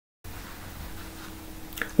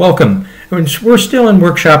Welcome. We're still in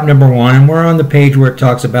workshop number 1, and we're on the page where it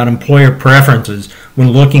talks about employer preferences when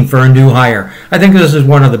looking for a new hire. I think this is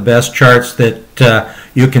one of the best charts that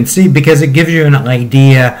you can see because it gives you an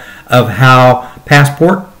idea of how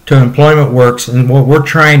passport to employment works and what we're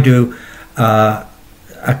trying to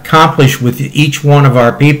accomplish with each one of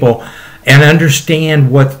our people, and understand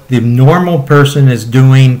what the normal person is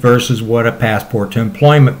doing versus what a passport to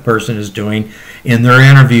employment person is doing in their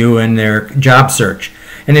interview and their job search.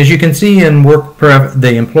 And as you can see in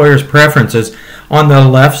the employer's preferences, on the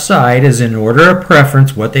left side is in order of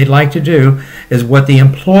preference. What they'd like to do is what the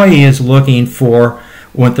employee is looking for,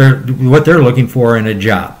 what they're looking for in a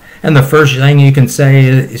job. And the first thing you can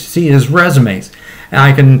see is resumes.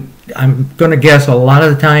 And I'm going to guess a lot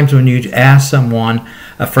of the times when you ask someone,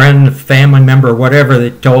 a friend, a family member, whatever,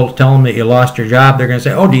 that tell them that you lost your job, they're going to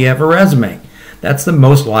say, "Oh, do you have a resume?" That's the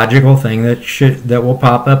most logical thing that will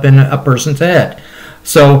pop up in a person's head.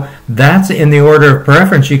 So that's in the order of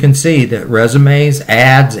preference. You can see that resumes,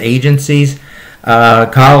 ads, agencies,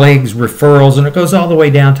 colleagues, referrals, and it goes all the way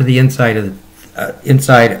down to the inside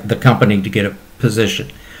the company to get a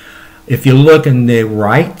position. If you look in the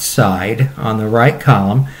right side, on the right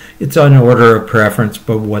column, it's an order of preference,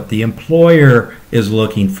 but what the employer is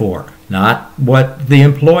looking for, not what the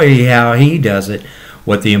employee, how he does it.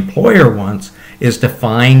 What the employer wants is to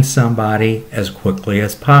find somebody as quickly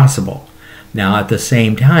as possible. Now, at the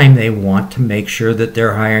same time, they want to make sure that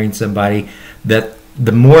they're hiring somebody that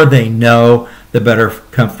the more they know, the better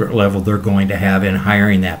comfort level they're going to have in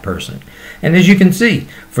hiring that person. And as you can see,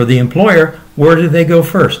 for the employer, where do they go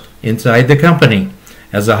first? Inside the company.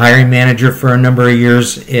 As a hiring manager for a number of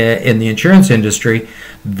years in the insurance industry,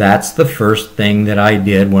 that's the first thing that I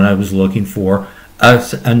did when I was looking for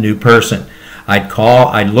a new person.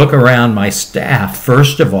 I'd look around my staff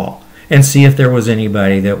first of all and see if there was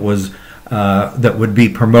anybody that would be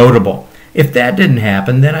promotable. If that didn't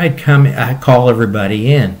happen, then I'd call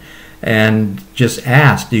everybody in and just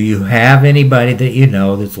ask, do you have anybody that you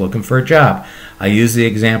know that's looking for a job? I used the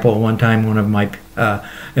example one time, one of my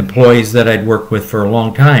employees that I'd worked with for a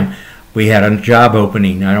long time, we had a job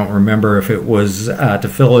opening. I don't remember if it was to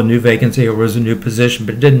fill a new vacancy or it was a new position,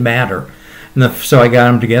 but it didn't matter. And so I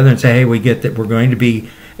got them together and said, hey, we get that we're going to be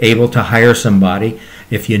able to hire somebody.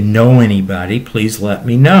 If you know anybody, please let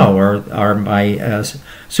me know, or my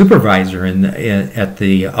supervisor at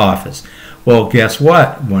the office. Well, guess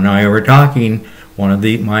what? When I were talking, one of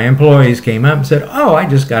my employees came up and said, "Oh, I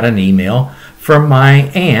just got an email from my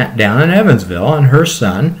aunt down in Evansville, and her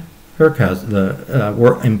son, her cousin,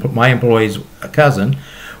 my employee's cousin,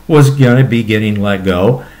 was going to be getting let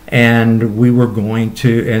go, and they were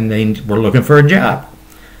looking for a job."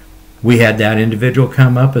 We had that individual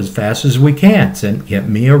come up as fast as we can, said, "Get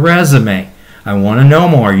me a resume. I want to know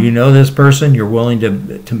more. You know this person. You're willing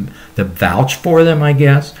to vouch for them, I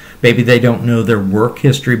guess." Maybe they don't know their work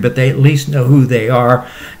history, but they at least know who they are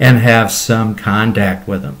and have some contact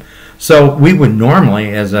with them. So we would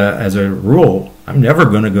normally, as a rule, I'm never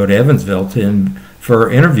going to go to Evansville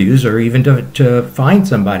for interviews or even to find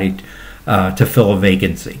somebody to fill a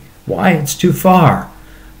vacancy. Why? It's too far.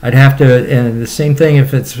 I'd have to, and the same thing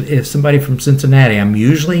if somebody from Cincinnati. I'm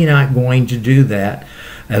usually not going to do that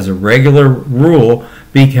as a regular rule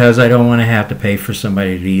because I don't want to have to pay for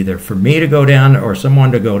somebody to either for me to go down or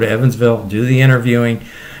someone to go to Evansville, do the interviewing,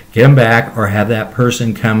 get them back, or have that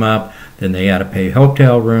person come up. Then they got to pay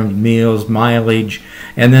hotel rooms, meals, mileage,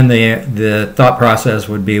 and then the thought process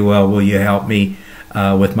would be, well, will you help me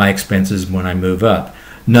with my expenses when I move up?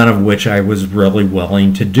 None of which I was really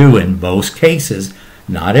willing to do in most cases.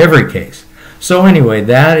 Not every case. So anyway,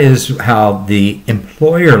 that is how the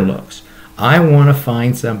employer looks. I want to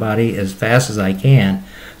find somebody as fast as I can.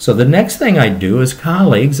 So the next thing I'd do is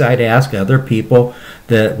colleagues. I'd ask other people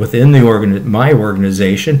that within my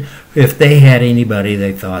organization if they had anybody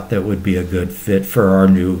they thought that would be a good fit for our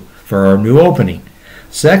new opening.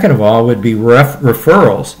 Second of all would be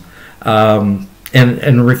referrals. And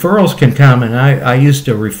referrals can come, and I used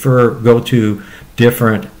to go to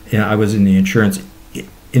different, I was in the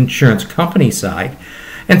insurance company side,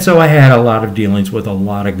 and so I had a lot of dealings with a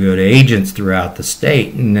lot of good agents throughout the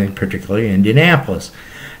state, and particularly Indianapolis.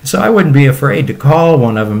 So I wouldn't be afraid to call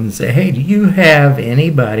one of them and say, "Hey, do you have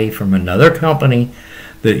anybody from another company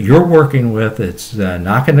that you're working with that's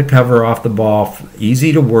knocking the cover off the ball,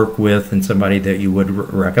 easy to work with, and somebody that you would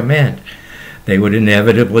recommend?" They would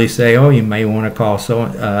inevitably say, "Oh, you may want to call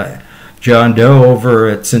John Doe over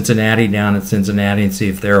at Cincinnati, down at Cincinnati, and see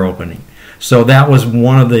if they're opening." So that was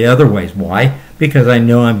one of the other ways. Why? Because I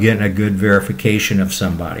know I'm getting a good verification of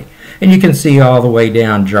somebody. And you can see all the way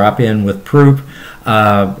down, drop in with proof.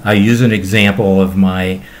 I use an example of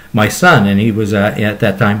my son, and he was at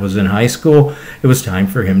that time was in high school. It was time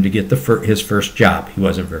for him to get his first job. He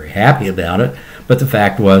wasn't very happy about it, but the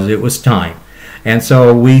fact was it was time. And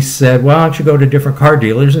so we said, well, why don't you go to different car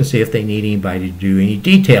dealers and see if they need anybody to do any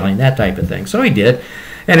detailing, that type of thing. So he did.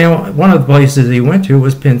 And one of the places he went to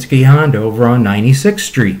was Penske Honda over on 96th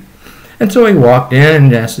Street. And so he walked in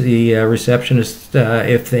and asked the receptionist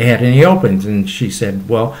if they had any opens. And she said,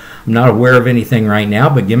 well, I'm not aware of anything right now,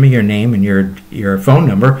 but give me your name and your phone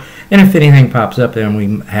number. And if anything pops up, then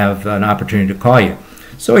we have an opportunity to call you.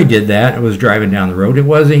 So he did that. It was driving down the road. He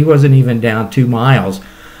wasn't even down 2 miles,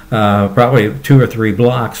 probably 2 or 3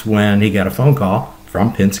 blocks, when he got a phone call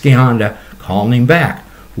from Penske Honda calling him back.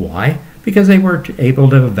 Why? Because they were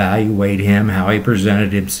able to evaluate him, how he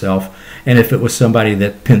presented himself, and if it was somebody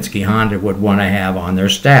that Penske Honda would want to have on their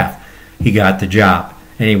staff. He got the job,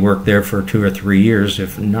 and he worked there for 2 or 3 years,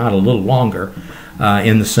 if not a little longer,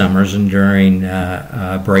 in the summers and during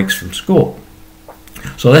breaks from school.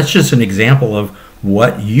 So that's just an example of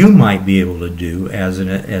what you might be able to do as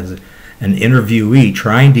an interviewee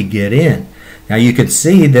trying to get in. Now you can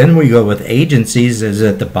see then we go with agencies is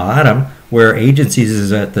at the bottom, where agencies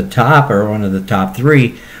is at the top, or one of the top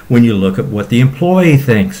 3, when you look at what the employee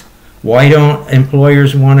thinks. Why don't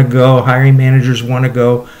employers want to go, hiring managers want to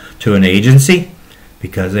go to an agency?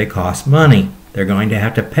 Because they cost money. They're going to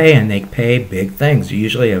have to pay, and they pay big things,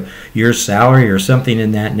 usually a year's salary or something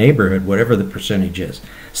in that neighborhood, whatever the percentage is.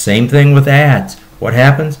 Same thing with ads. What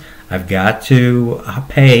happens? I've got to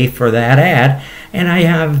pay for that ad, and I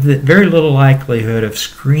have very little likelihood of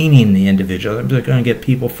screening the individual. I'm just going to get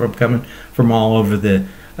people coming from all over the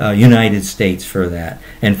United States for that.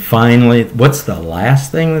 And finally, what's the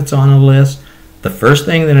last thing that's on the list? The first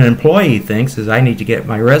thing that an employee thinks is, I need to get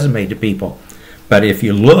my resume to people. But if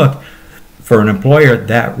you look for an employer,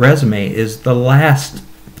 that resume is the last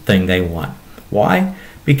thing they want. Why?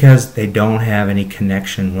 Because they don't have any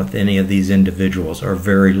connection with any of these individuals, or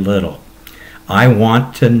very little. I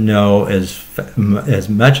want to know as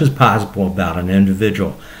much as possible about an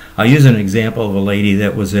individual. I'll use an example of a lady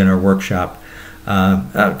that was in our workshop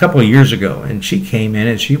a couple of years ago, and she came in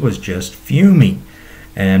and she was just fuming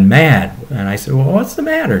and mad. And I said, well, what's the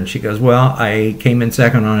matter? And she goes, well, I came in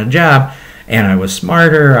second on a job, and I was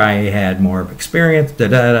smarter, I had more experience,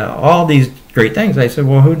 all these great things. I said,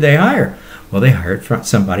 well, who'd they hire? Well, they hired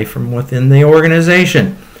somebody from within the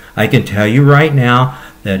organization. I can tell you right now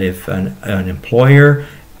that if an employer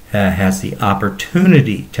has the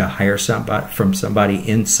opportunity to hire somebody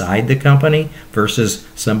inside the company versus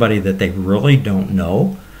somebody that they really don't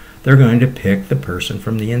know, they're going to pick the person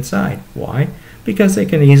from the inside. Why? Because they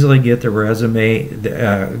can easily get the resume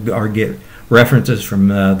or get references from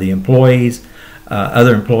the employees,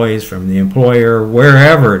 other employees from the employer,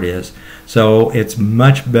 wherever it is. So it's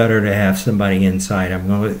much better to have somebody inside.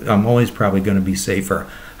 I'm always probably going to be safer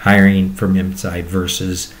hiring from inside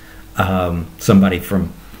versus somebody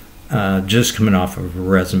from just coming off of a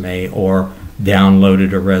resume or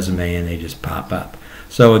downloaded a resume and they just pop up.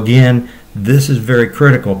 So again, this is very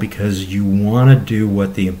critical because you want to do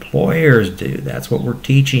what the employers do. That's what we're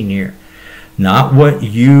teaching here, not what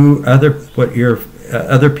your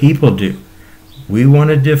other people do. We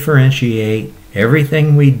want to differentiate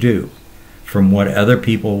everything we do from what other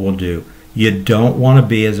people will do. You don't want to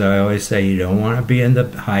be, as I always say, you don't want to be in the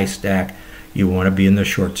high stack. You want to be in the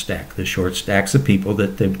short stack. The short stack's the people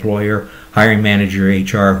that the employer, hiring manager,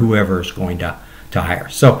 HR, whoever is going to hire.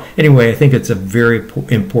 So anyway, I think it's a very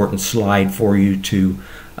important slide for you to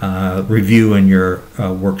review in your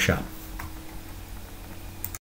workshop.